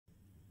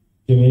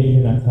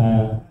Jamaican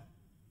attire.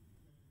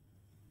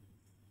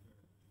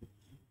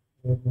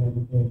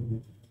 Amen,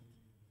 amen.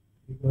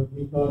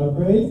 We God of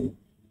praise.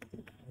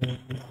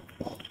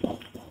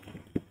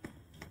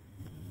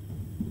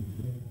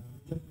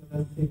 Just want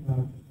to sing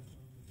out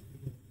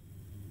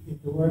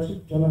if the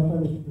worship,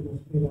 Jonathan, if you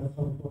just play that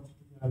song for us,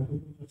 and we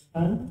will just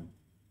stand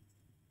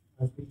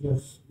as we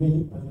just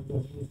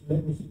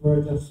let this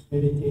word just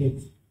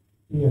meditate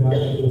here.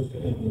 Hallelujah.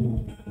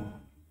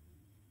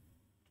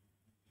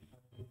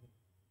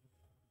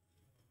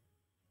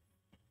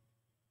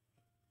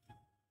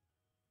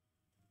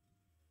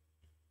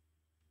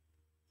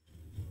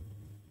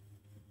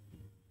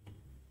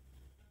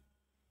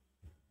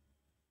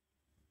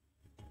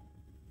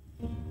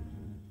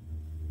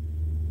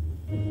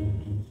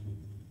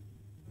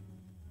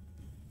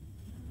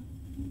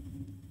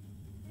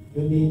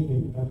 You need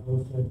me, that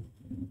was it.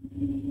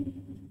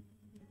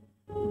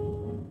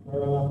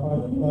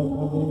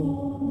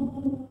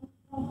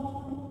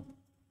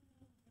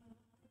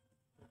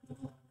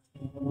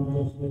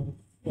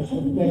 Just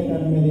reflect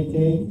and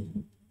meditate.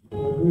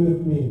 Agree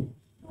with me.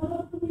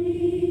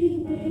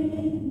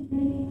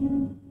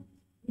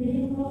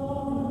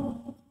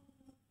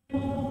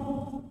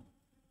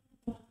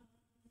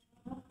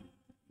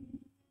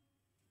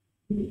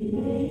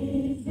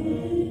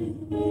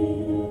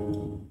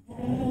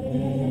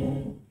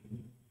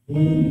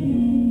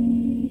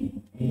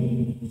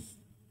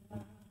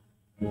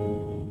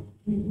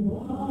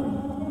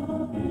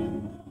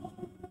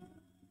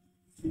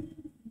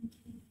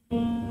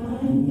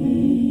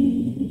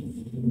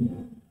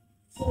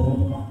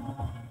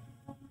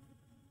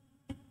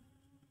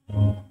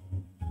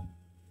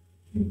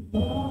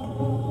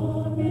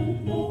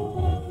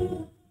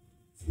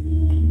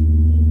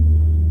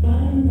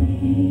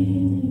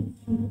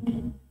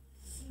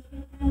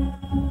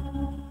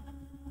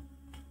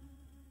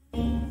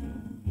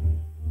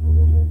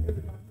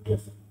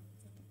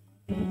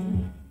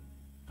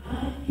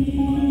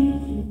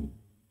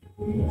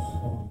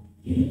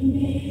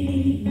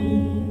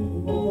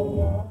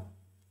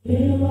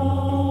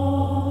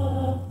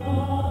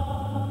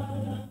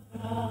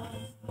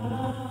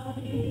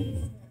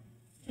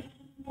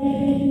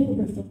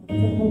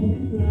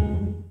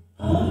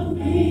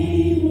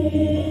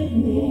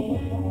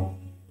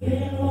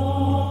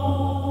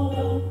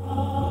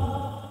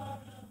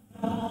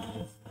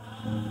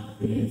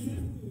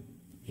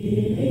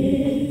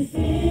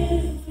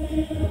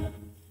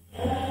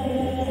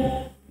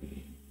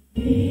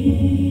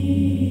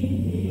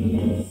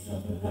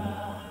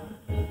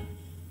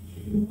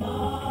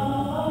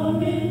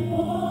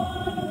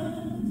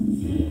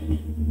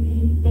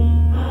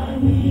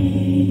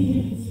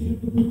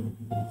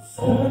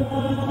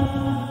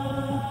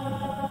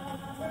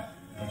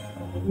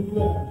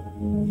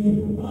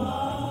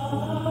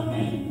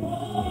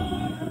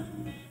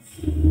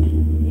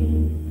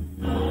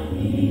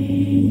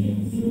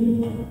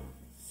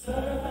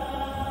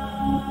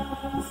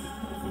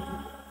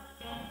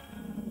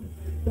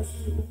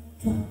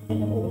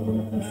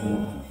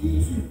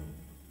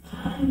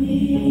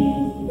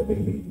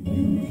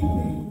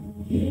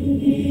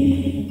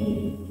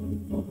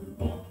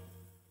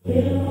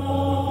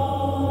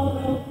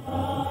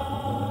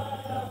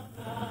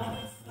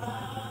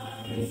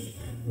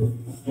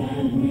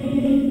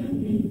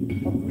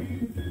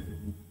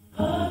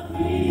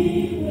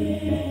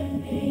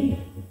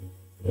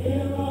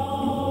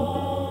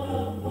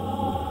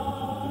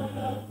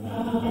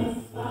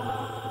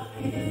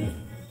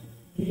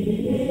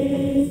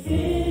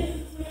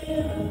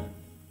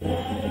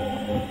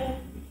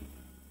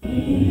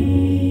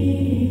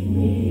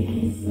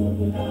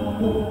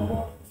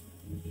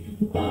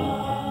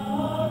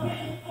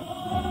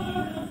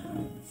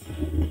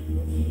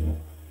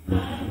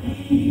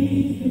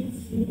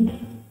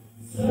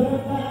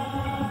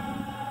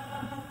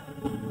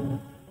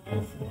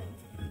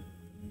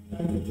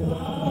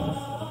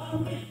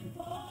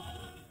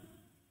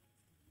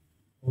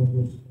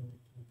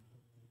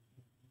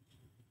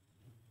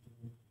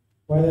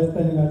 While they're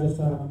standing, I just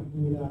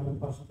read out a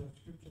passage of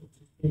scripture which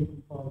is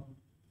taken from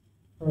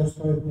 1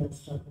 Corinthians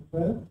chapter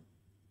 12.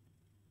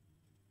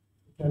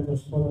 You can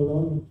just follow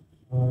along,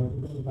 or if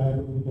you got the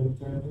Bible, you can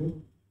turn to it.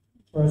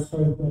 1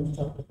 Corinthians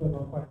chapter 12,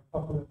 are quite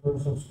popular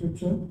verse of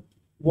scripture,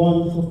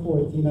 1 to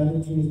 14, and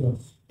it reads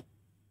us.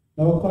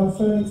 Now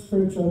concerning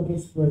spiritual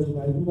gifts,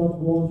 brethren, I do not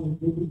want you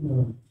to be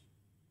ignorant.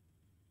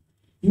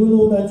 You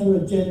know that you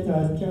were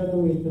Gentiles carried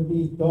away to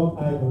these dumb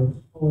idols,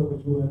 however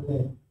you were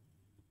led.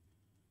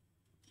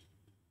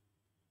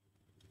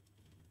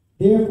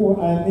 Therefore,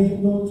 I make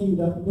known to you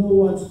that no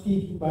one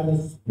speaking by the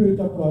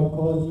Spirit of God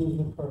calls you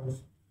the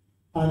first,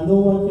 and no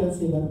one can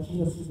say that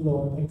Jesus is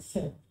Lord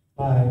except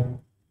by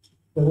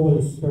the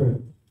Holy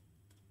Spirit.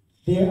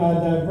 There are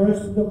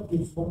diversities of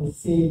gifts, but the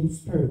same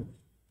Spirit.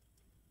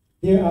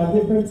 There are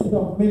differences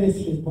of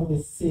ministries, but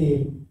the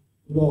same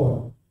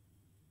Lord.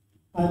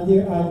 And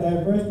there are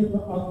diversities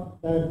of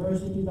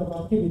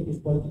activities,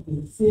 but it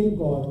is the same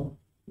God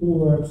who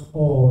works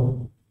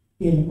all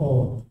in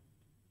all.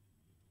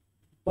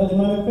 But the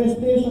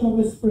manifestation of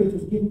the Spirit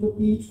is given to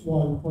each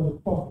one for the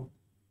profit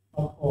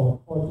of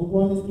all. For to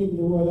one is given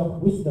the word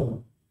of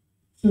wisdom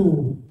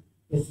through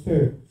the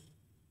Spirit.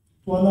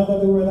 To another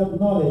the word of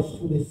knowledge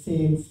through the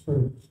same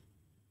Spirit.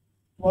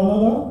 To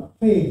another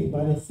faith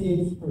by the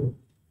same Spirit.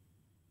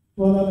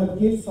 To another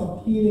gifts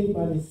of healing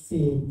by the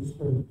same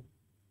Spirit.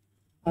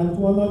 And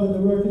to another the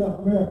working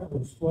of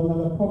miracles, to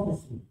another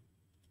prophecy,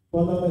 to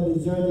another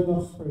discerning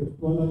of spirit,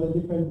 to another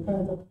different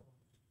kinds of tongues,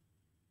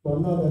 to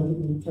another the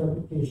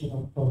interpretation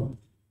of tongues.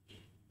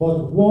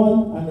 But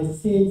one and the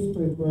same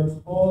Spirit works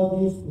all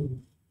these things,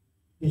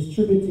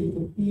 distributing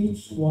to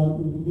each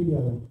one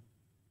individually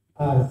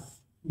as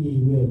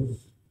he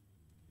wills.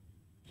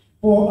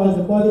 For as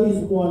the body is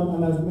one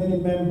and has many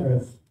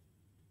members,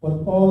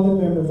 but all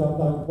the members of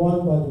that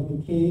one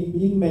body,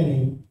 being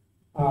many,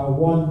 are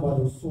one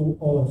body, so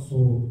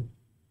also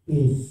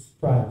is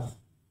Christ.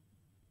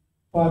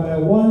 For by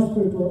one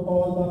Spirit were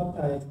all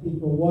baptized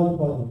into one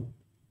body,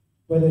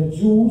 whether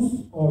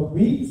Jews or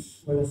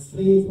Greeks, whether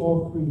slaves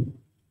or free,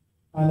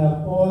 and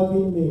have all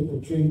been made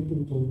to drink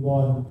into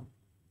one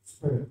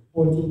Spirit.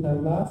 14th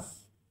and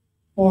last.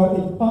 For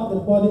in fact the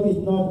body is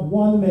not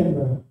one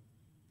member,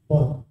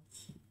 but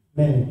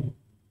many.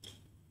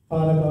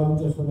 Father God,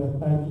 we just want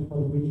to thank you for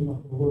the reading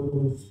of the word,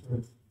 Holy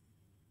Spirit.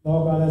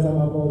 Lord God, as I'm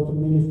about to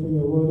minister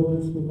your word,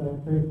 Holy Spirit,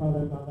 I pray,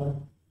 Father God, that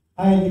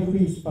I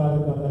decrease,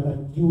 Father God, and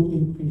that you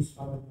increase,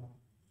 Father God.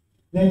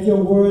 Let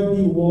your word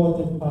be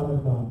watered, Father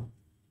God.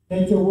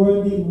 Let your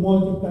word be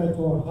multiplied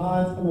to our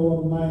hearts and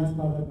our minds,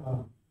 Father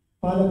God.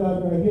 Father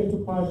God, we are here to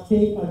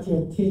partake at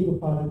your table,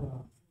 Father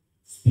God.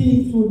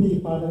 Speak through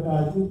me, Father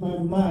God. Use my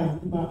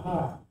mind, use my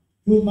heart,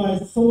 use my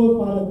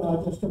soul, Father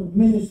God, just to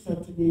minister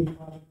today,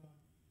 Father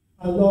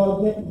God. And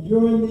Lord, let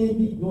your name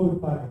be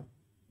glorified.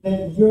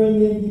 Let your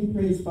name be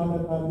praised,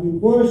 Father God. We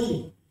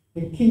worship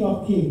the King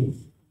of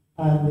Kings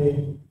and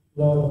the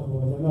Lord of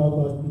Lords. And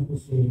all God's people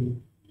say,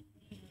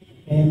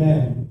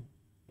 Amen.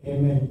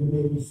 Amen. You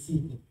may be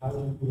seated.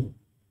 Hallelujah.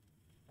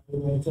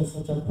 It's just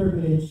such a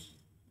privilege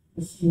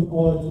to see you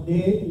all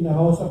today in the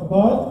house of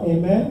God.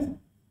 Amen.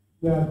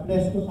 We are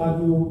blessed to have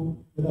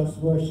you with us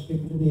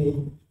worshiping today.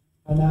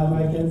 And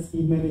I can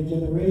see many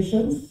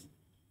generations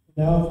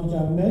in the house which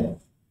I've met.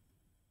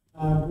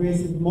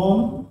 Grace's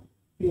mom,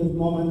 Phil's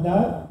mom and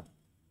dad,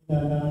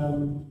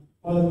 and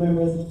other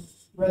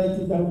members,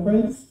 relatives and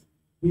friends.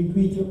 We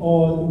greet you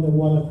all in the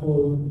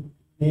wonderful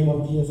name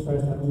of Jesus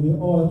Christ. And we're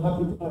all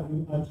happy to have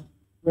you at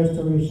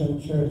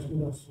Restoration Church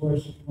with us,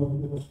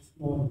 worshiping with us this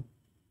morning.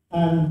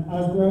 And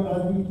as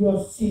we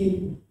have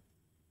seen,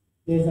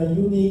 there's a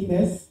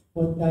uniqueness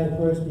but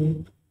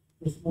diversity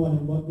this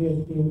morning, but there's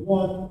a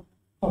one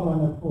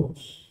common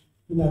approach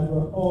in that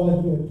we're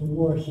all here to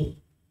worship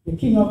the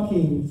King of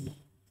Kings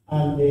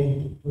and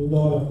the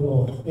Lord of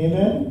Lords.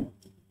 Amen?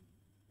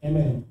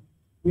 Amen.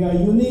 We are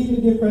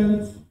uniquely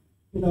different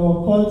in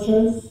our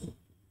cultures,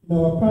 in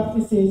our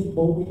practices,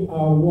 but we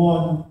are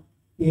one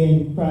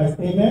in Christ.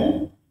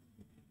 Amen?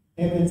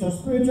 Amen. So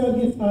spiritual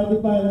gifts are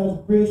defined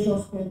as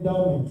gracious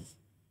endowments,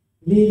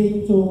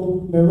 leading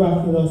to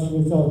miraculous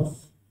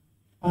results.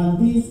 And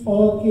these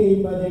all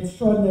came by the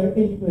extraordinary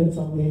influence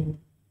of the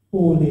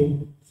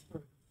Holy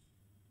Spirit.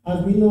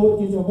 As we know,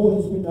 it is the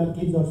Holy Spirit that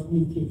gives us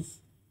these gifts.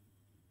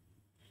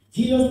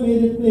 Jesus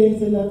made it plain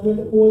saying that when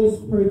the Holy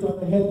Spirit or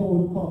the Helper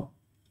will come,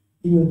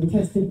 he will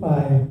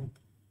testify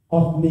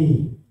of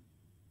me.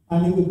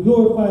 And he will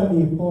glorify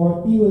me,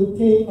 for he will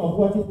take of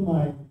what is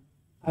mine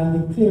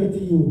and declare it to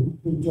you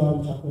in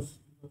John chapter 6.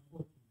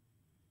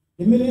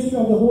 The ministry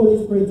of the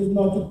Holy Spirit is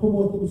not to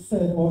promote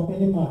himself or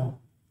any man,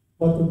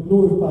 but to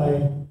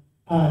glorify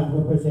and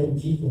represent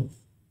Jesus.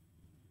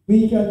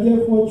 We can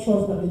therefore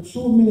trust that the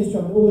true ministry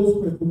of the Holy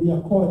Spirit will be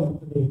according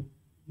to the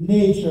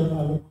nature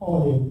and the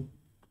calling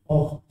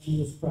of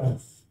Jesus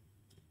Christ.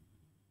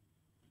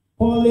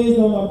 Paul lays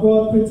down a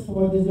broad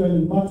principle of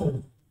discerning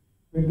matters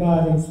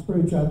regarding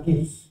spiritual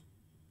gifts.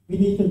 We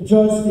need to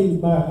judge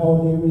things by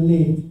how they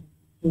relate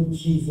to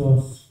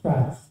Jesus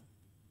Christ.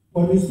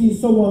 When we see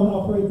someone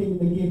operating in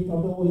the gift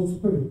of the Holy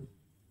Spirit,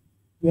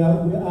 we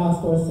ask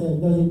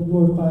ourselves, does it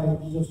glorify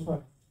Jesus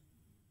Christ?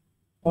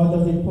 Or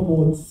does it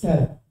promote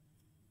self?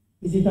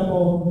 Is it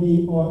about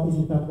me or is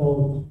it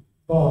about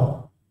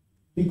God?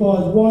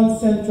 Because one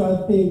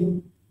central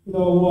thing in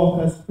our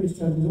walk as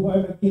Christians is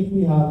whatever gift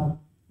we have,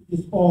 it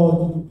is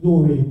all to the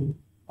glory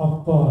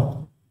of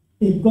God.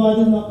 If God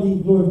is not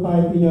being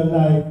glorified in your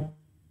life,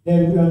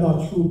 then we are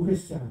not true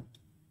Christians.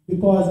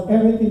 Because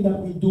everything that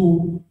we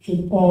do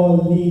should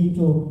all lead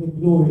to the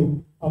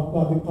glory of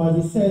God.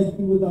 Because he says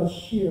he will not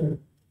share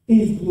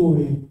his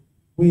glory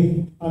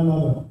with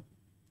another.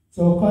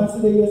 So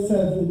consider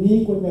yourself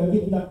unique when you are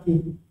given that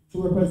gift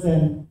to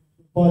represent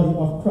the body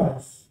of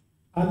Christ.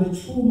 And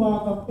the true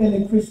mark of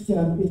any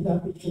Christian is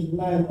that it should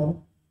line up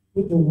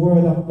with the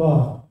Word of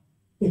God.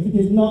 If it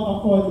is not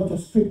according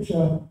to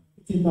Scripture,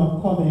 it is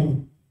not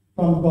coming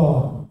from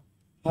God.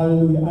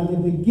 Hallelujah. And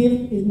if the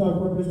gift is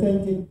not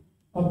representative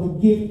of the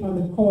gift and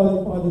the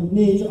calling or the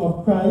nature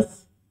of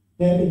Christ,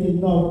 then it is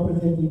not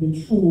representing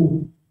the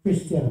true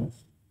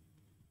Christians.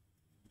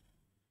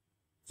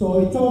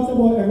 So he talks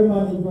about every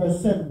man in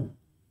verse 7.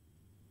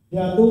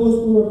 There are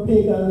those who are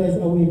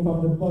paganized away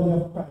from the body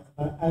of Christ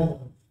by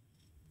idols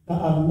that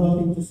have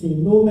nothing to say.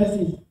 No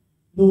message,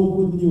 no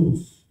good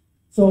news.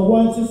 So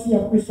once you see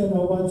a Christian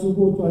or once you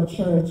go to a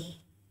church,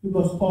 you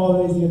must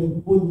always hear the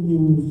good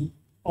news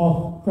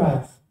of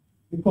Christ.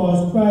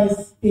 Because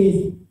Christ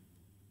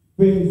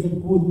brings the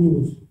good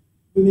news.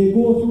 We may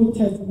go through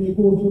tests, we may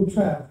go through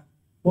trials,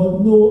 but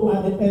know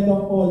at the end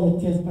of all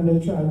the tests and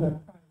the trials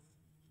that Christ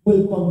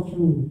will come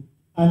through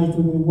and it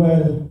will be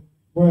well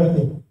worth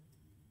it.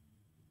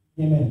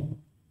 Amen.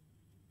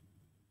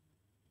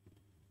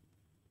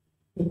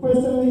 The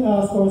question we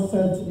ask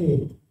ourselves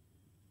today,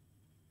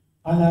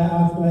 and I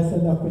ask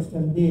myself that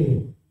question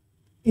daily,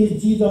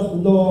 is Jesus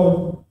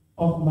Lord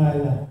of my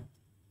life?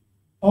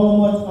 How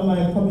much am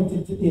I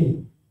committed to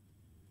Him?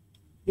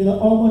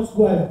 How much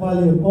do I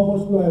value Him? How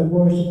much do I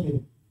worship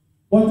Him?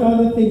 What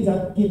are the things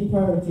that give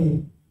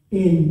priority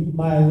in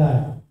my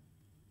life?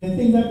 The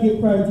things that give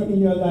priority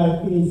in your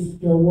life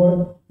is your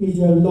work, is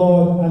your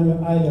Lord and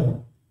your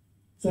idol.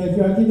 So if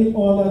you are giving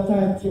all that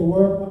time to your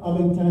work, not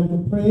having time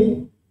to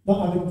pray,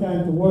 not having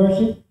time to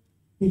worship,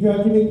 if you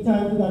are giving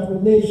time to that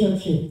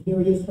relationship,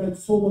 where you spend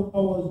so much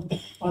hours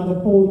on the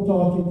phone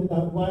talking to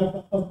that wife,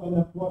 that husband,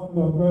 that boyfriend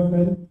or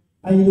girlfriend,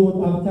 and you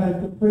don't have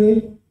time to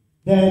pray,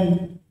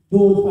 then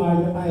those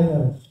are your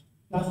idols.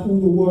 That's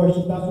who you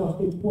worship. That's what's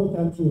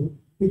important to you.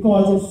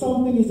 Because if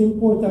something is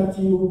important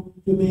to you,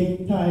 you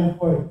make time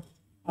for it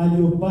and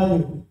you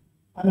value it.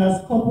 And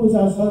as couples,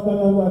 as husband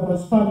and wife,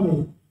 as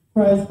families,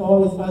 Christ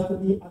always has to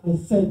be at the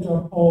center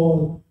of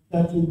all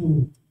that you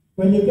do.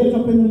 When you get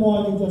up in the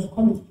morning, just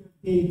commit your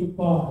day to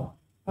God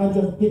and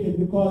just give it.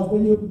 Because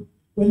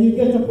when you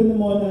get up in the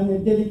morning and you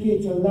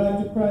dedicate your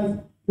life to Christ,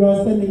 you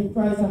are sending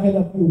Christ ahead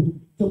of you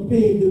to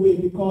pave the way.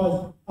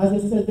 Because, as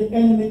it says, the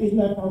enemy is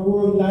like a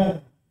roaring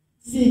lion,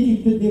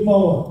 seeking to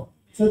devour.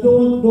 So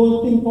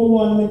don't think for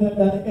 1 minute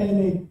that the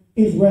enemy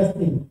is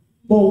resting.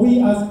 But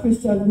we as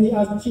Christians, we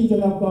as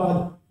children of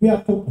God, we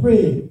have to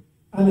pray.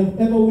 And if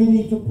ever we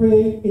need to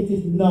pray, it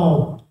is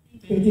now.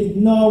 It is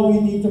now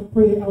we need to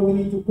pray and we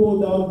need to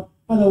go down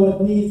on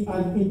our knees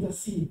and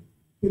intercede.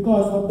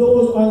 Because for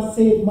those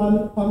unsaved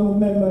family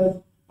members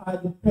are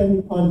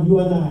depending on you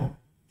and I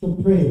to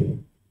pray.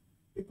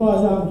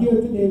 Because I'm here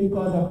today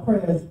because of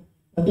prayers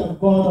that have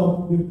gone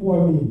up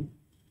before me.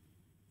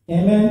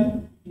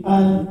 Amen?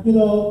 And,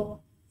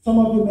 some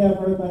of you may have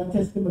heard my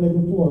testimony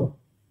before,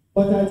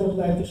 but I just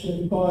like to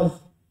share because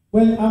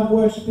when I'm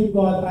worshiping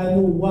God, I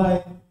know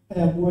why I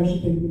am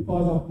worshiping,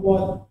 because of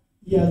what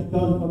He has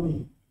done for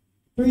me.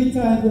 3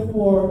 times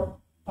before,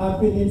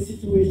 I've been in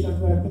situations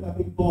where I could have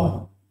been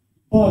gone,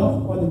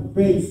 but for the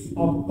grace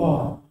of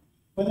God.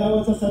 When I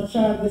was just a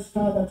child, this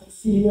car that you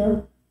see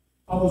here,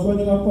 I was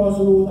running across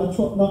the road, a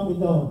truck knocked me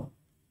down.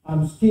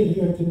 I'm still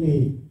here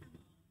today.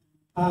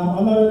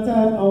 Another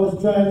time, I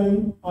was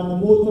driving on the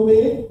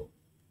motorway.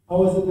 I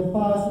was in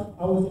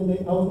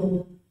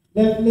the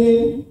left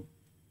lane,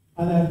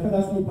 and I fell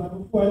asleep.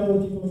 And before I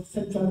knew it was a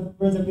central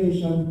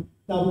reservation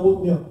that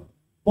woke me up.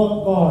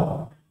 But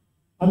God.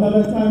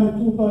 Another time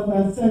in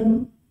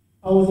 2007,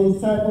 I was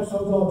in Cyprus.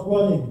 I was out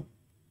running,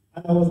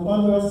 and I was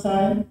under a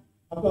sign.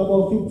 I've got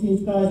about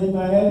 15 scars in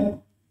my head,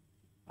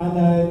 and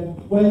I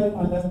went and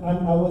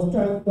I was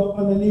trying to duck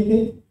underneath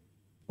it,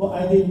 but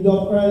I didn't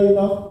duck early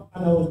enough,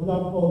 and I was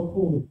knocked out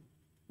cold.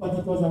 But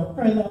it was a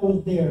friend that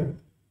was there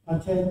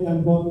and told me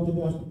I'm going to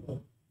the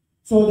hospital.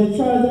 So the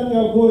trials that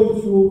you're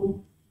going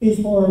through is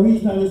for a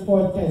reason and it's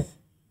for a test.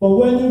 But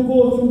when you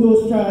go through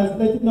those trials,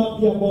 let it not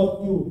be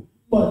about you,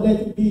 but let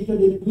it be to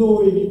the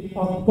glory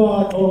of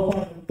God our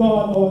Father,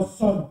 God our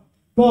Son.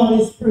 God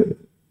is Spirit.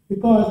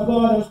 Because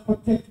God has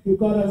protected you,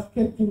 God has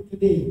kept you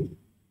today.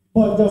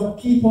 But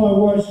just keep on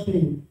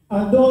worshiping.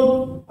 And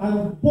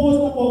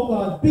boast about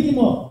God. Pick Him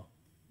up.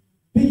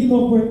 Pick Him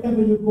up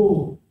wherever you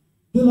go.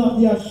 Do not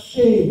be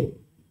ashamed.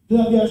 Do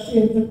not be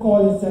ashamed to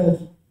call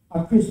yourself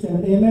a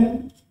Christian.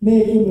 Amen?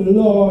 Make Him the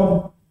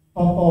Lord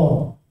of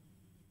all.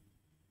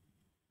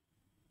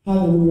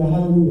 Hallelujah,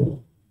 hallelujah.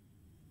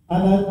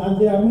 And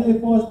there are many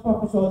false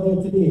prophets out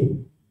there today.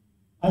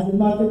 As in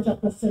Matthew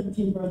chapter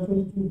 17, verse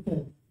 22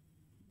 says,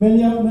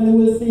 Many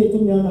will say to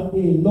me on that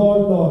day,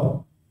 Lord,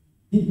 Lord,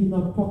 did we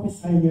not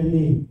prophesy in your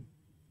name?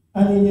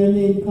 And in your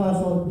name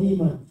cast out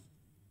demons,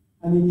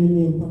 and in your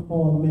name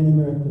perform many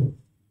miracles.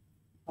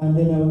 And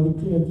then I will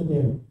declare to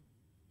them,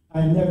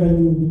 I never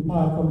knew,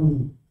 depart from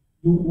me,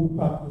 you who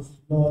practice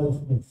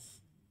lawlessness.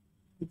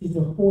 It is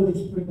the Holy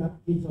Spirit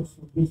that gives us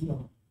the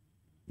wisdom.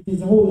 It is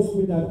the Holy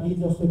Spirit that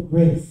gives us the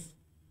grace.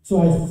 So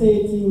I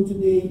say to you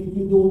today, if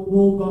you don't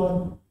know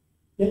God,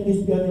 let this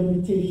be an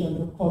invitation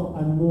to come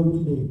and know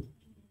Him today.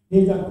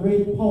 There's a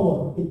great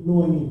power in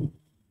knowing Him.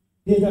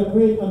 There's a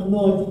great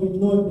anointing in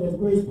knowing Him. There's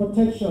great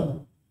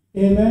protection.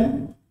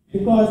 Amen?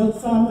 Because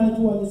in Psalm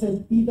 91 it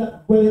says, He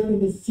that dwelleth in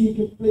the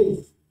secret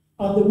place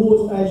of the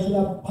Most High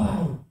shall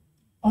abide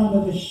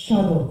under the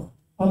shadow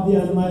of the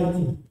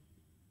Almighty.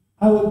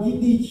 I will give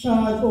thee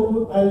charge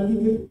over, I will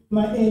give you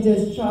my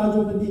angels charge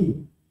over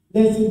thee,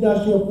 lest you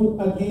dash your foot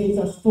against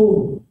a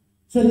stone.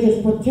 So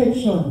there's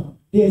protection,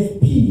 there's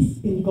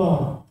peace in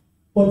God.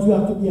 but you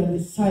have to be a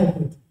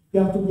disciple. You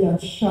have to be a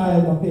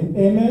child of him.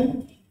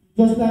 Amen?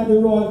 Just like the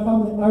royal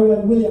family, Harry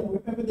and William,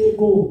 wherever they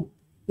go,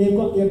 they've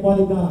got their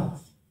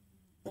bodyguards.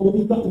 Oh,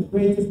 we've got the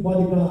greatest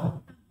bodyguard.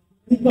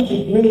 We've got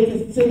the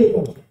greatest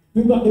Savior.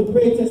 We've got the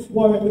greatest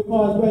warrior,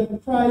 because when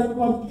Christ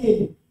comes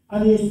in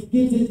and he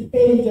gives his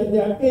angels,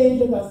 there are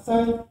angels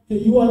assigned to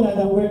you and I,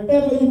 that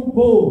wherever you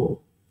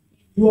go,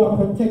 you are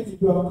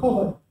protected, you are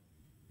covered.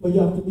 But you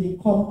have to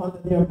come under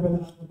their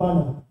umbrella and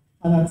banner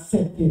and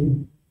accept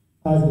him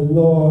as the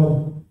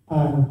Lord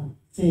and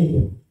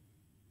Savior.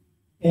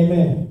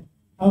 Amen.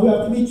 And we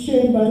have to be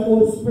trained by the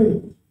Holy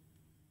Spirit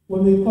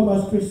when we come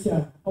as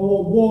Christians. Our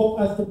walk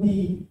has to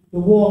be the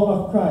walk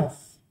of Christ.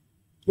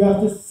 We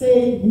have to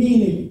say it,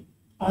 mean it,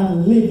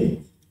 and live it.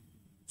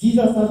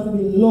 Jesus has to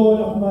be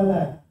Lord of my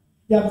life.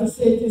 You have to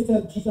say to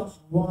yourself, Jesus,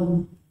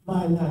 run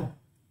my life.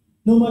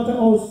 No matter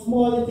how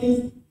small it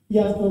is,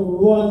 you have to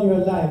run your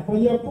life.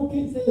 When you're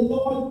cooking, say,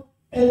 Lord,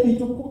 help me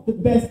to cook the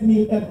best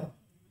meal ever.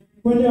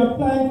 When you're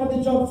applying for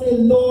the job, say,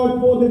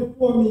 Lord, go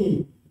before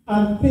me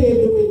and pave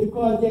the way,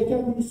 because there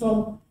can be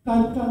some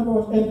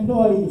cantankerous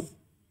employees.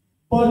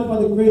 But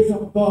for the grace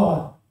of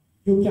God,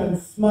 you can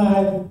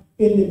smile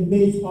in the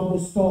midst of the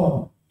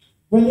storm.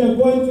 When you're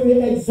going through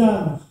the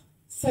exams,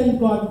 send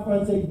God before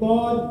and say,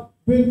 God,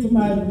 bring to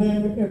my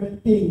memory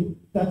everything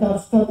that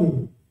I've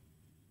studied.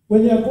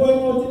 When you're going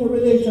out in a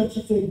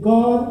relationship, say,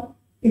 God,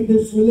 if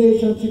this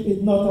relationship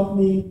is not of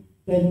me,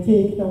 then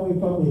take it away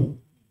from me.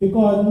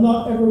 Because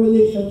not every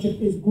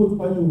relationship is good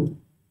for you.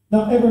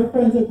 Not every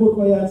friend is good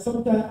for you. And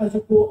sometimes as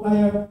you go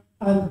higher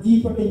and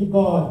deeper in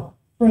God,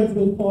 friends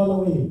will fall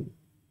away.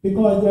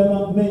 Because they are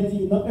not meant to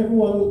you. Not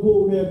everyone will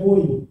go where you're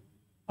going.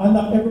 And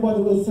not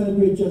everybody will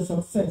celebrate your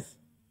success.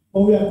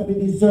 But we have to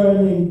be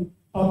discerning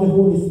of the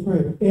Holy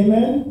Spirit.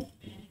 Amen?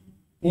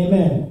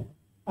 Amen.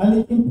 And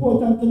it's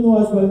important to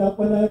know as well that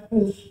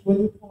when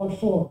you fall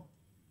short,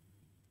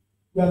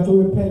 we have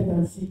to repent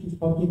and seek his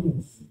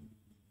forgiveness.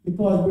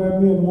 Because we are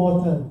mere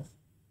mortals.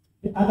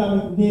 The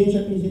Adamic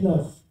nature is in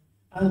us.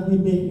 And we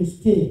make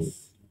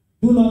mistakes.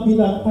 Do not be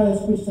that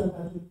pious Christian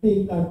that you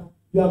think that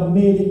you have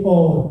made it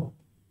all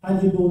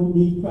and you don't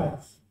need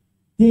Christ.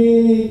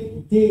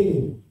 Daily,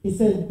 daily. It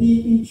says, be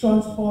ye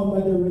transformed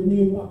by the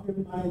renewing of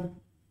your mind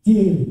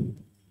daily.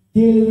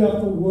 Daily we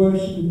have to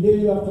worship.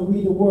 Daily we have to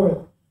read the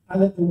word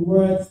and let the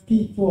word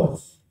speak to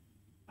us.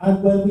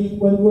 And when the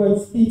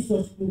word speaks to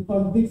us, it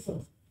convicts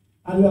us.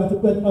 And we have to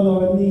get on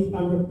our knees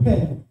and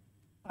repent.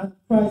 And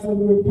Christ, when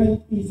we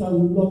repent, is a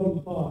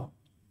loving God.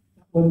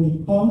 When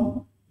we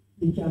come,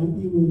 he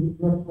will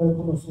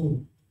welcome us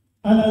home.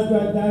 And as we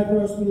are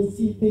diverse, we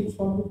see things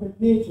from different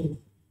natures.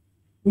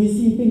 We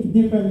see things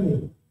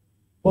differently.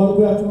 But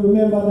we have to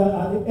remember that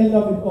at the end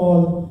of it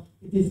all,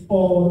 it is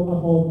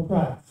all about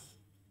Christ.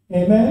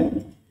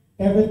 Amen?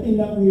 Everything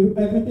that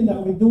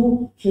we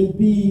do should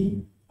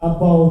be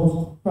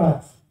about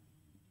Christ.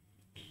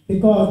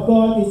 Because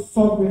God is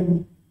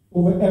sovereign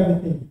over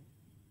everything.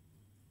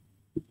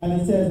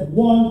 And it says,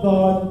 one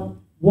God,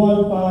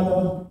 one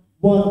Father,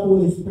 one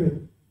Holy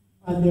Spirit.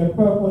 And their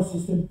purpose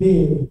is to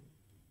build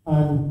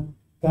and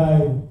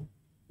guide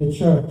the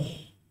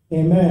church.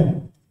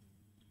 Amen.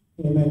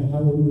 Amen.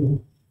 Hallelujah.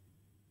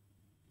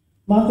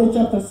 Matthew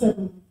chapter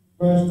 7,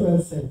 verse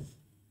 12 says,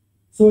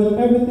 so in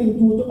everything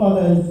do to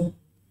others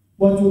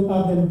what you would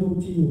have them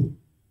do to you.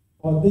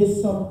 For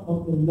this sum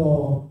of the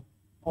law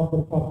of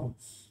the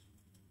prophets.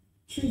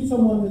 Treat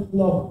someone with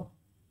love.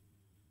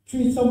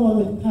 Treat someone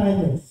with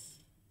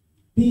kindness.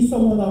 Be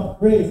someone of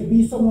grace.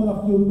 Be someone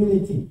of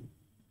humility.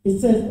 It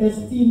says,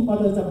 esteem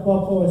others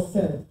above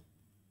ourselves.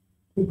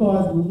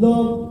 Because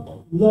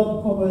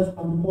love covers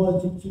a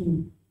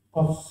multitude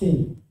of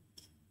sin.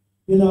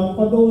 You know,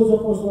 for those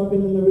of us who have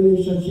been in a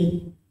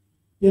relationship,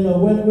 you know,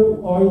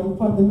 or even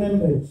family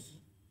members,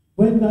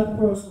 when that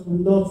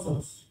person loves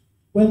us,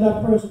 when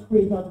that person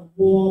creates that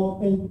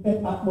warm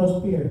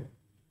atmosphere,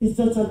 it's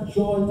such a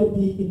joy to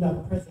be in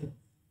that presence.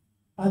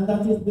 And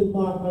that is the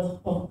mark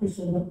of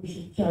Christian that we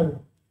should carry.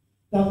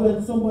 That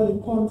when somebody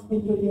comes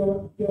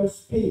into your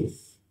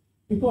space,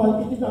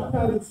 because it is a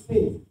private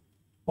space,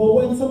 but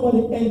when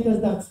somebody enters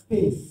that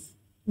space,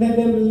 let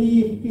them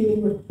leave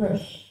feeling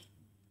refreshed.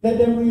 Let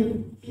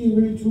them feel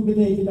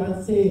rejuvenated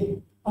and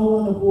say, I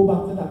want to go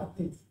back to that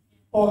place.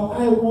 Or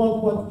I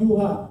want what you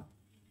have.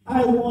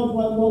 I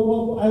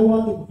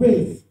want the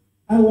grace.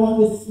 I want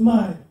the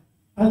smile.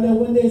 And then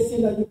when they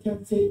say that, you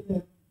can say to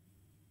them,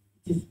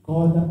 it is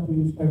God that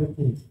brings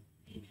everything.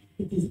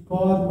 It is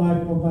God my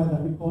provider,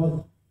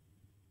 because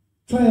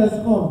trials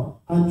come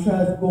and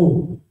trials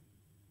go.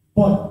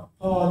 But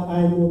God,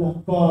 I know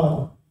that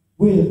God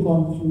will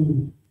come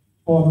through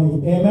for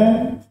me.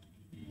 Amen?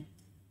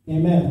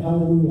 Amen.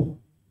 Hallelujah.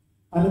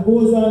 And it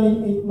goes on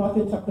in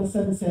Matthew chapter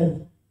 7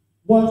 says,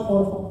 watch out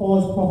for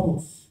false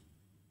prophets.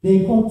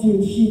 They come to you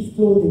in sheep's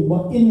clothing,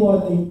 but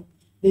inwardly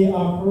they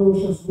are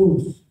ferocious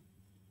wolves.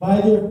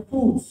 By their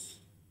fruits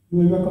you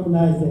will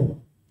recognize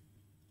them.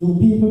 Do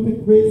people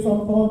pick grapes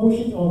from thorn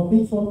bushes or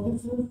figs from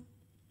thistles?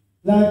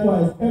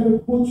 Likewise, every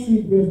good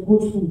tree bears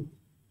good fruit,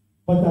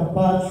 but a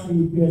bad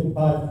tree bears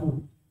bad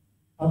fruit.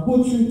 A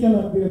good tree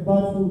cannot bear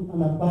bad fruit,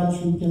 and a bad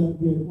tree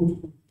cannot bear good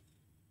fruit.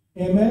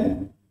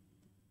 Amen?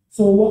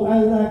 So what I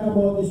like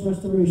about this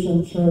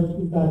Restoration Church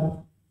is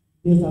that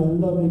there's a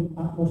loving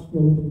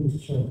atmosphere within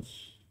this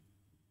church.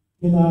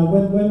 You know,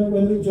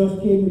 when we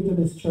just came into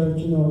this church,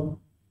 you know,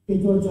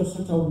 it was just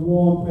such a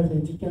warm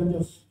presence. You can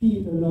just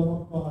feel the love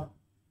of God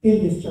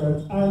in this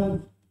church.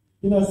 And,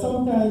 you know,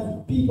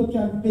 sometimes people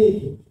can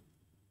fake it,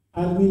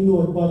 and we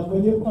know it, but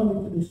when you come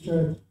into this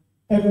church,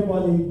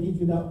 everybody gives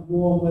you that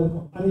warm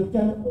welcome. And it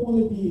can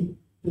only be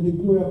to the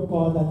glory of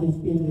God that is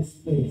in this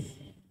place.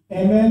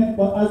 Amen?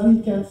 But as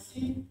we can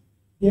see,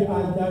 there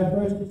are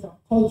diversities of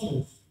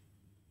cultures.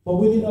 But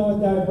within our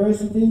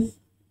diversities,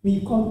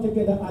 we come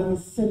together and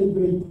we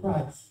celebrate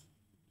Christ.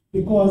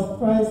 Because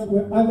Christ,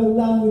 wherever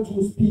language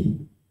we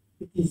speak,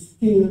 it is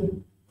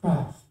still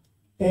Christ.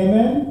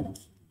 Amen?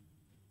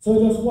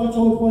 So just watch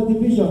out for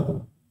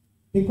division.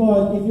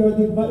 Because if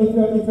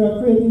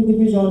you're creating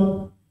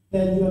division,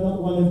 then you're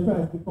not one with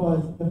Christ.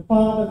 Because the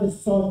Father, the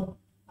Son,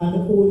 and the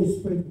Holy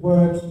Spirit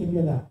works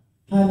together,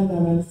 hand in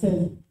hand, and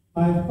says,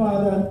 my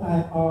Father and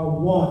I are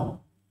one.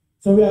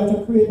 So we have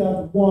to create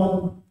that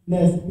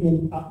oneness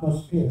in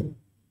atmosphere.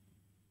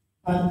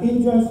 And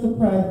hindrance to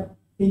pride,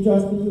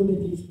 hindrance to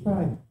unity is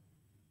pride.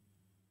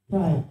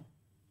 Pride.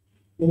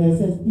 You know, it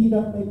says, he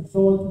that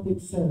exalted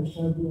himself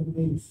shall be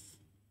abased.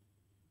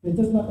 Let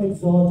us not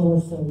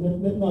exalt ourselves.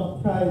 Let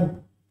not pride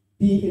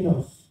be in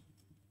us.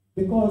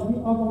 Because we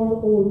have our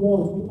own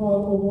wants, we have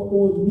our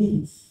own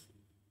needs.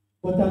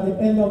 But at the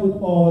end of it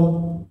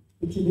all,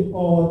 it should be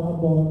all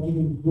about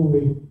giving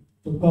glory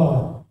to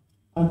God,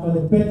 and for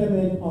the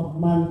betterment of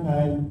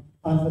mankind,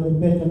 and for the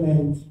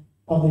betterment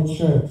of the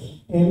church.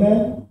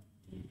 Amen?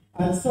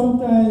 And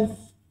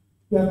sometimes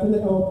we have to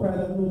let our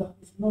pride know that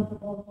it's not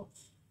about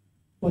us,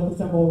 but it's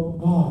about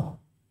God.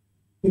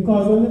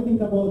 Because when we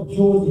think about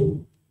Joseph,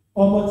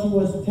 how much he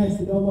was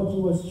tested, how much he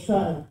was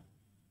tried,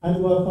 and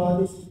he was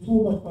thought, this is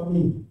too much for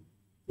me.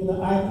 You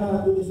know, I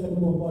can't do this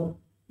anymore,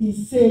 but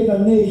he saved a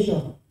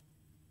nation.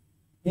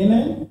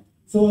 Amen?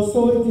 So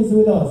it is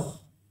with us.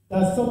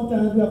 That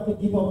sometimes we have to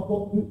give up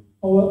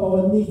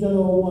our needs and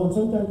our wants.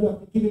 Sometimes we have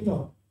to give it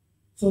up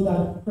so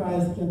that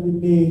Christ can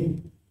be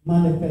made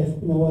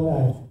manifest in our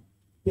life.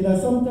 You know,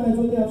 sometimes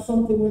when you have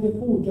something with the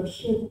food,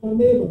 just share it with your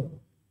neighbor.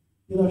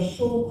 You know,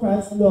 show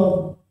Christ's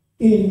love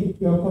in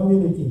your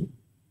community.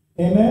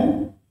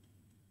 Amen?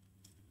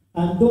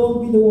 And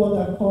don't be the one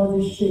that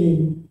causes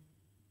shame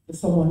to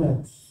someone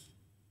else.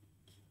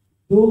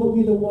 Don't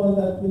be the one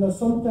that, you know,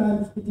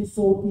 sometimes it is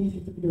so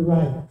easy to be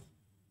right.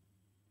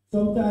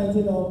 Sometimes,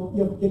 you know,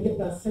 you get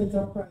that sense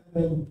of pride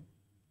when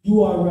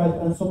you are right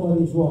and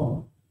somebody is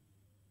wrong.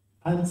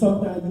 And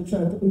sometimes you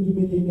try to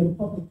humiliate them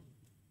publicly.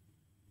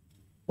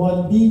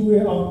 But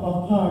beware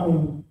of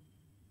harming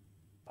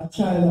a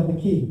child of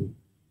the king.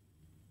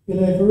 You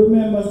know, if you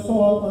remember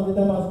Saul on the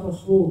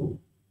Damascus road,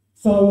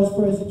 Saul was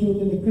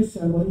persecuting the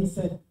Christian, but he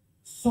said,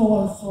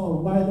 Saul,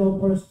 Saul, why don't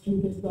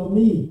persecutest thou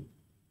me?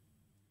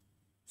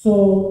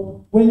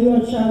 So when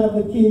you're a child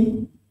of the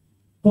king,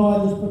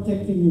 God is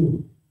protecting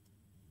you.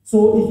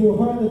 So if you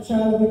hurt the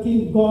child of the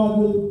king, God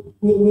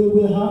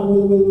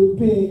will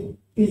pay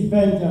his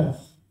vengeance.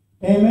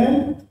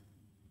 Amen?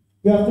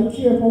 We have to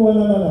care for one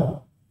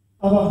another,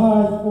 have a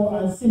heart for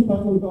and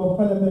sympathy with our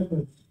fellow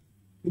members.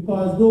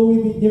 Because though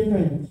we be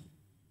different,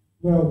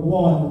 we're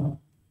one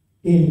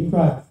in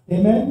Christ.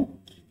 Amen?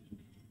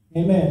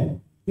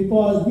 Amen.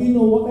 Because we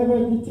know whatever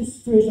the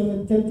situation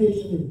and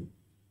temptation is,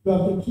 we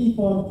have to keep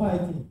on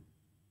fighting.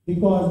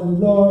 Because the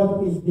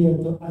Lord is there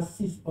to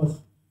assist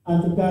us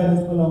and to guide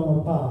us along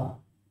our path.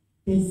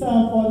 In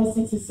Psalm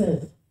 46 it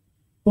says,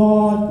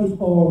 God is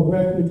our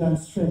refuge and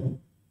strength,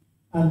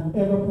 and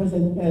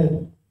ever-present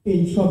help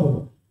in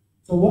trouble.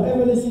 So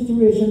whatever the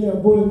situation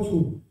you're going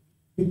through,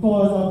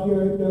 because of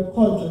your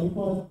culture,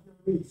 because of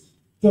your race,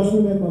 just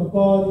remember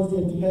God is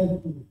there to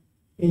help you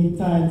in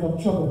times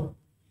of trouble.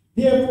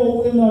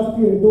 Therefore will not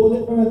fear, though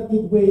the earth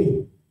give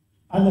way,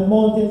 and the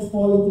mountains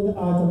fall into the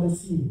heart of the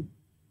sea.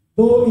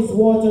 Though its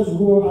waters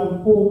roar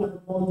and foam, and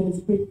the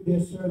mountains quake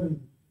their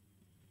surging.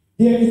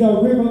 There is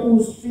a river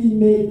whose stream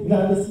made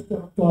glad the city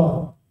of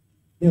God,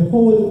 the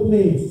holy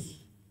place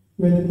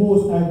where the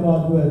Most High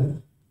God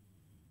dwells.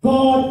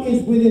 God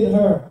is within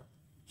her.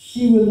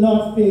 She will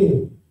not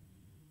fail.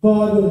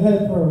 God will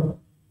help her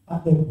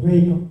at the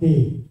break of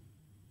day.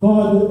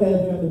 God will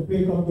help her at the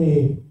break of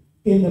day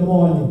in the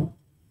morning.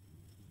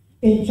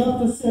 In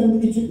chapter 7,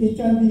 it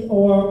can be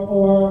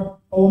our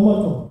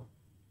motto.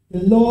 The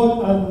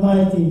Lord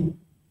Almighty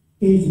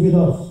is with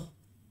us.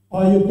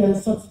 Or you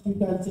can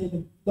substitute and say,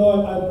 the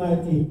Lord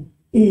Almighty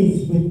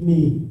is with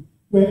me.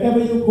 Wherever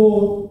you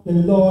go, the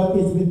Lord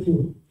is with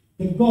you.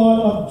 The God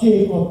of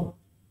Jacob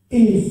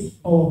is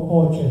our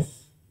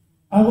fortress.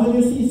 And when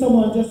you see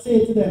someone, just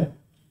say to them,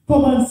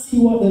 come and see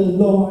what the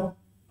Lord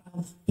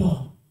has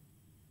done.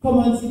 Come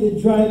and see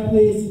the dry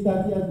places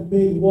that he has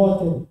made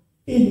water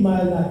in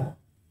my life.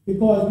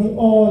 Because we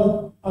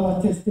all have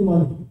a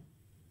testimony.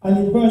 And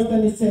in verse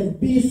 10 it says,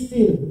 be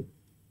still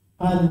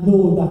and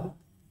know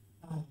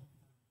that I am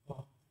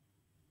God.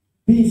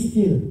 Be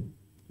still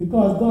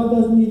Because God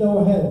doesn't need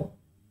our help.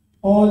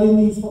 All He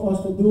needs for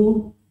us to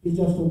do is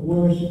just to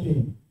worship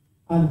Him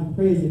and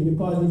praise Him.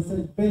 Because He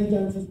says,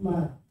 vengeance is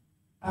mine,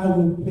 I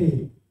will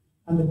pay.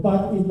 And the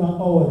battle is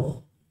not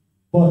ours,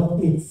 but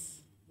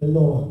it's the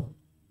Lord.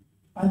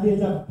 And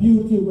there's a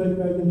beauty when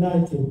we are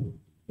united.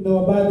 In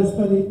our Bible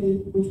study,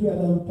 which we had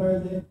on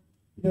Thursday,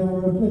 they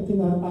were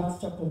reflecting on Acts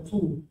chapter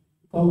 2,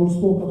 because we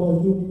spoke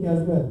about unity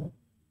as well.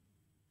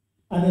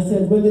 And it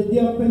says, when the day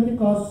of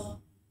Pentecost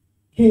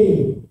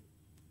came,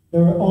 they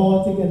were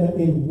all together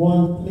in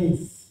one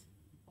place,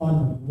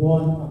 on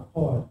one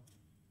accord.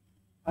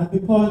 And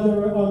because they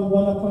were on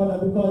one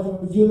accord, and because there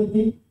was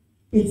unity,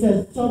 it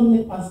says,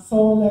 suddenly a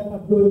sound like a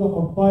blowing of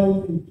a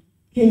violin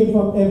came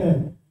from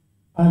heaven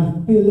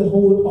and filled the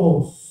whole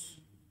house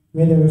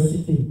where they were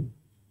sitting.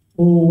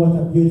 Oh, what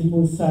a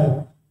beautiful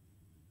sight.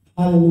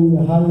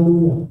 Hallelujah,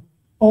 hallelujah.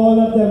 All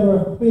of them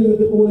were filled with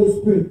the Holy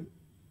Spirit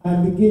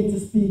and began to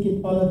speak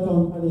in other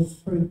tongues, and the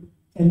Spirit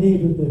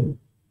enabled them.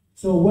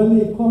 So when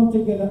we come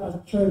together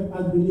as church,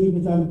 as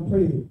believers, and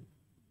pray,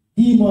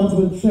 demons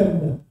will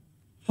tremble,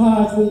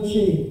 hearts will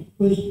shake,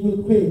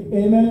 will quake.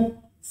 Amen.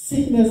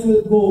 Sickness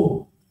will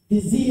go,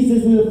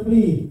 diseases will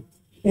flee.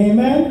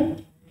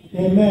 Amen.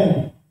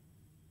 Amen.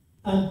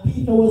 And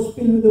Peter was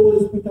filled with the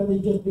Holy Spirit, and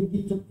he just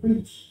began to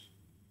preach.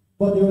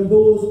 But there were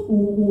those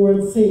who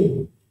weren't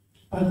saved.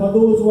 And for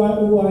those who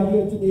are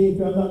here today, if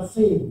you are not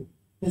saved,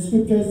 the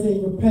scripture is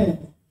saying,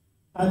 repent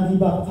and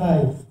be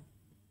baptized.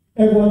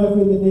 Every one of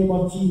you in the name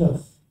of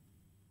Jesus.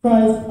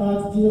 Christ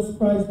asked Jesus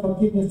Christ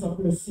forgiveness of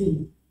your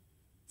sins.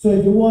 So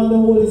if you want the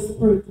Holy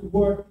Spirit to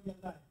work in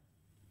your life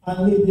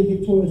and live the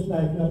victorious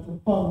life, you have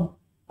to come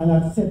and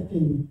accept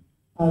Him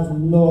as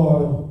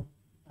Lord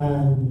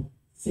and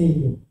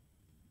Savior.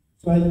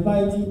 So I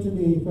invite you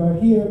today, if you are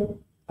here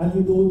and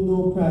you don't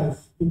know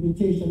Christ, the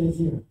invitation is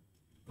here.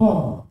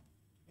 Come,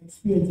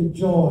 experience the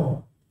joy.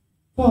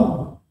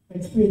 Come,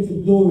 experience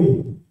the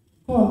glory.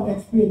 Come,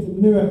 experience the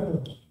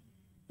miracle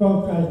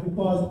from Christ.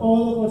 Because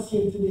all of us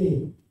here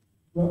today,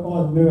 we're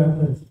all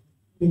miracles.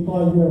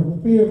 Because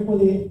we're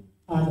fearfully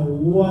and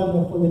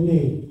wonderfully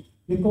made.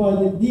 Because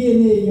the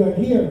DNA you're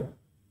here,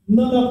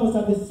 none of us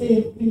have the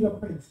same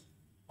fingerprints.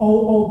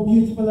 How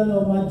beautiful and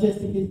how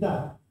majestic is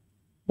that?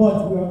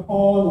 But we're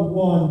all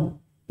one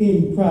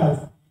in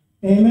Christ.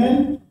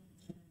 Amen?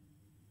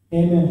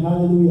 Amen.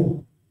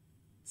 Hallelujah.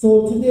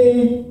 So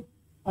today,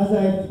 as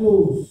I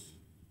close,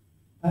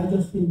 I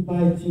just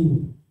invite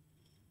you,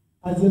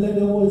 as you let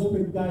the Holy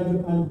Spirit guide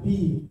you and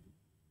be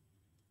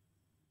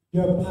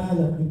your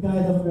pilot, the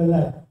guide of your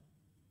life.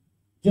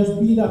 Just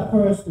be that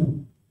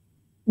person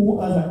who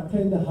has a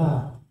tender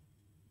heart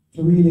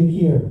to really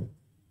care.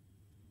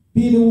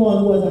 Be the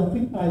one who has a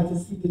quick eye to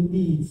see the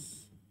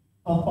needs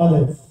of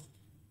others.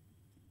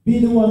 Be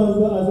the one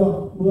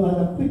who has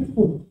a quick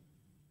foot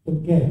to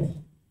get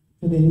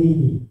to the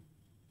needy.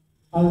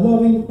 A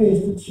loving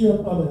face to cheer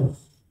up others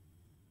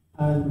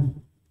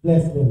and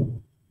bless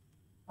them.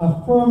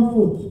 A firm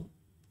foot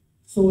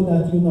so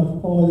that you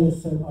not fall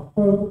yourself. A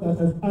firm foot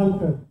that is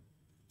anchored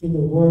in the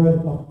Word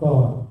of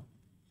God.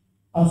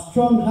 A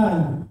strong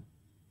hand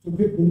to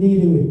grip the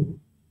needy with,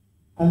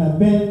 and a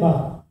bent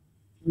back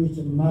to reach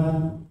a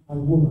man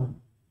and woman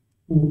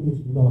who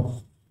is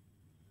lost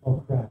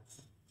for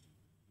Christ.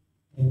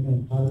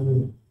 Amen.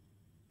 Hallelujah.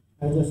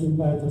 I just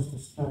invite us to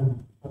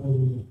stand.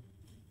 Hallelujah.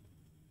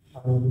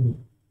 Hallelujah.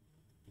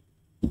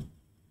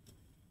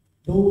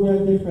 Though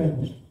we're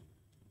different,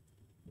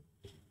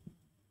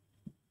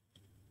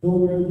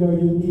 though you're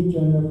unique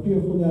and you're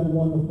fearfully and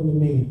wonderfully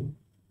made,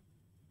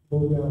 though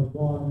we are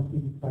one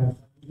in Christ,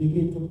 we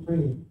begin to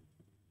pray.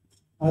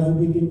 As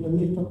we begin to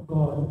lift up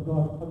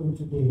God coming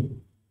today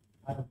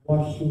and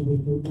wash you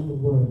with the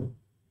Word.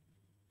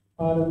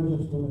 Father, we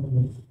just want to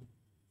bless you.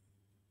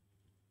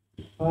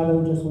 Father,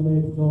 we just want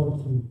to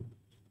exalt you.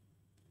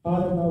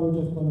 Father, now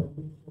we just want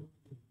to lift up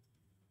you.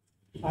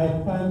 I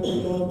thank you,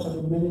 Lord, for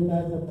the many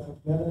lives that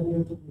have gathered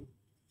here today.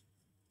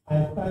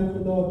 I thank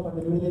you, Lord, for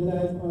the many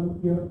lives on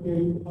your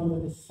hearing under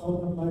the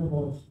sound of my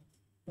voice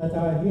that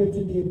are here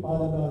today,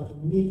 Father God, to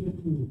meet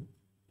with you.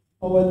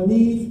 Our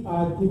needs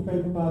are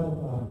different, Father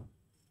God.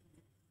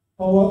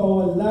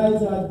 Our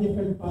lives are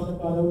different, Father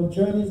God. Our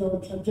journeys, our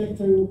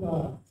trajectory,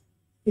 God,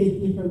 is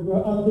different.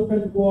 We're on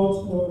different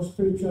walks in our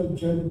spiritual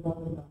journey,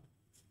 Father God.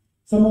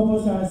 Some of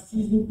us are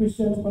seasoned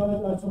Christians, Father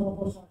God. Some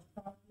of us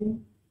are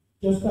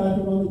just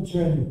starting on the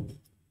journey.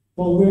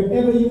 But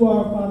wherever you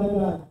are, Father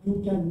God,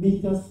 you can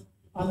meet us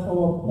at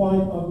our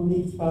point of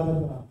needs, Father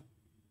God.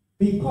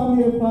 We come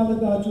here, Father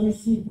God, to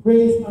receive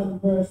grace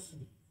and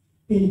mercy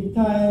in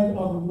time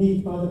of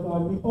need, Father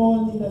God. We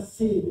all need a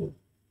Savior,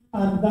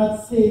 and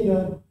that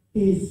Savior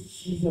is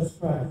Jesus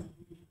Christ.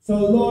 So,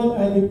 Lord,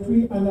 I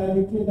decree and I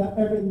declare that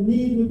every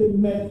need will be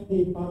met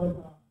today, Father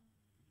God.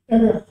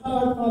 Every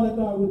heart, Father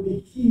God, will be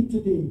healed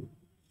today.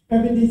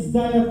 Every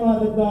desire,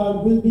 Father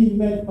God, will be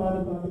met,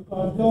 Father God.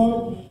 Because,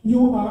 Lord,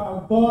 you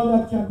are a God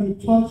that can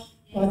be touched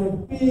by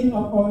the feeling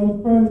of our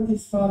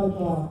infirmities, Father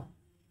God.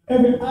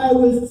 Every eye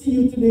will see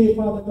you today,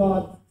 Father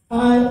God.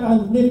 I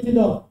am lifted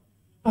up,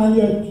 and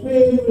your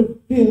train will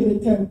fill the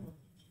temple.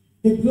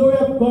 The glory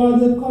of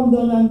God will come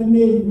down and be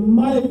made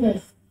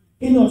manifest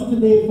in us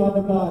today,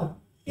 Father God.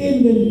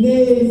 In the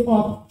name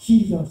of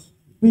Jesus.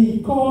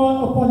 We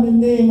call upon the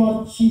name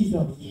of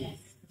Jesus. Yes.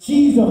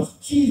 Jesus,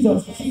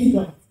 Jesus,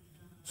 Jesus.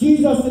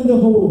 Jesus in the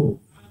home.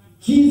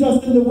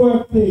 Jesus in the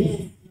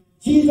workplace.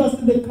 Jesus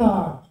in the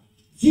car.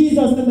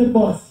 Jesus in the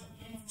bus.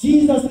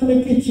 Jesus in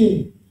the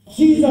kitchen.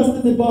 Jesus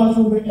in the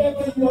bathroom.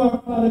 Wherever you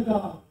are, Father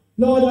God.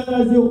 Lord, and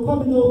as you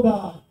come in, oh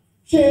God,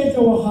 change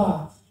our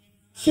hearts.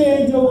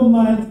 Change our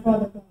minds,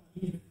 Father God.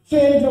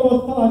 Change our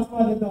thoughts,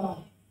 Father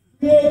God.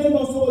 Create in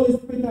us, Holy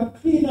Spirit, a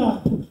clean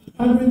heart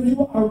and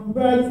renew a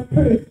right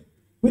spirit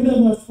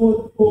within us,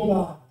 oh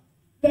God.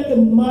 Let the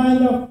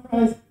mind of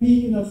Christ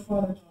be in us,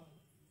 Father God.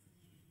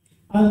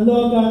 And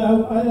Lord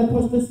God, I help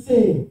us to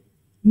say,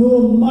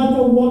 no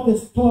matter what the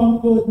storm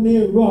cloud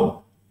may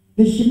rock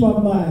the ship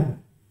of mine,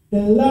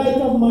 the light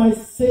of my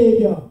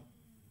Savior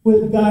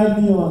will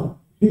guide me on,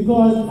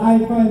 because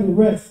I find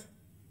rest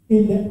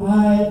in the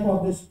eye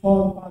of the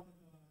storm, Father God.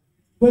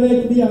 Whether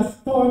it be a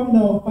storm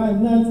in our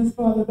finances,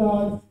 Father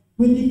God,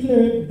 we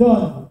declare it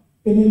done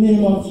in the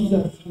name of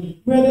Jesus.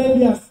 Whether it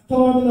be a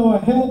storm in our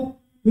health,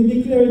 we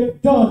declare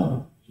it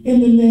done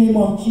in the name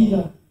of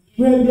Jesus.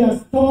 Whether it be a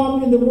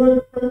storm in the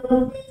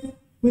workplace,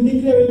 we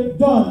declare it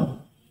done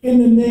in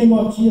the name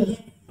of Jesus.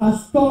 A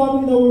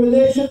storm in our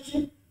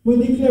relationship, we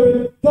declare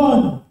it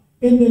done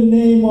in the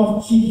name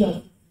of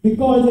Jesus.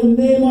 Because the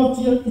name of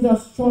Jesus is a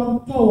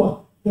strong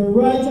tower. The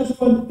righteous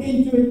run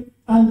into it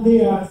and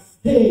they are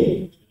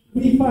saved.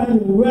 We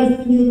find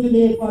rest in you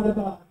today, Father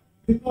God,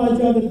 because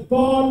you are the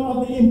God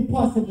of the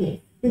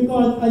impossible.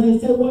 Because as you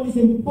said, what is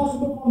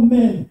impossible for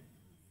men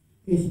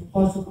is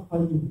possible for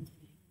you.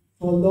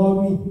 So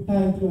Lord, we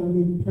thank you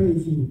and we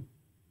praise you.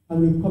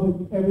 And we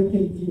commit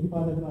everything to you,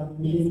 Father God,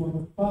 in the name of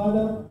the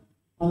Father,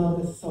 and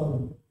of the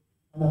Son,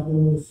 and of the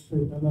Holy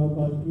Spirit. And our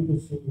God, people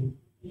say,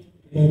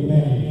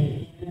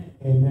 Amen.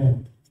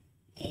 Amen.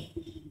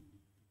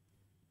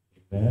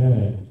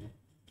 Amen.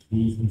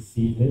 Please be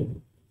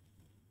seated.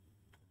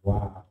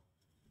 Wow.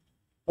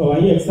 Oh, are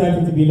you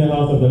excited to be in the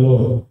house of the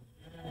Lord?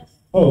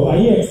 Oh, are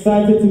you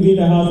excited to be in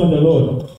the house of the Lord?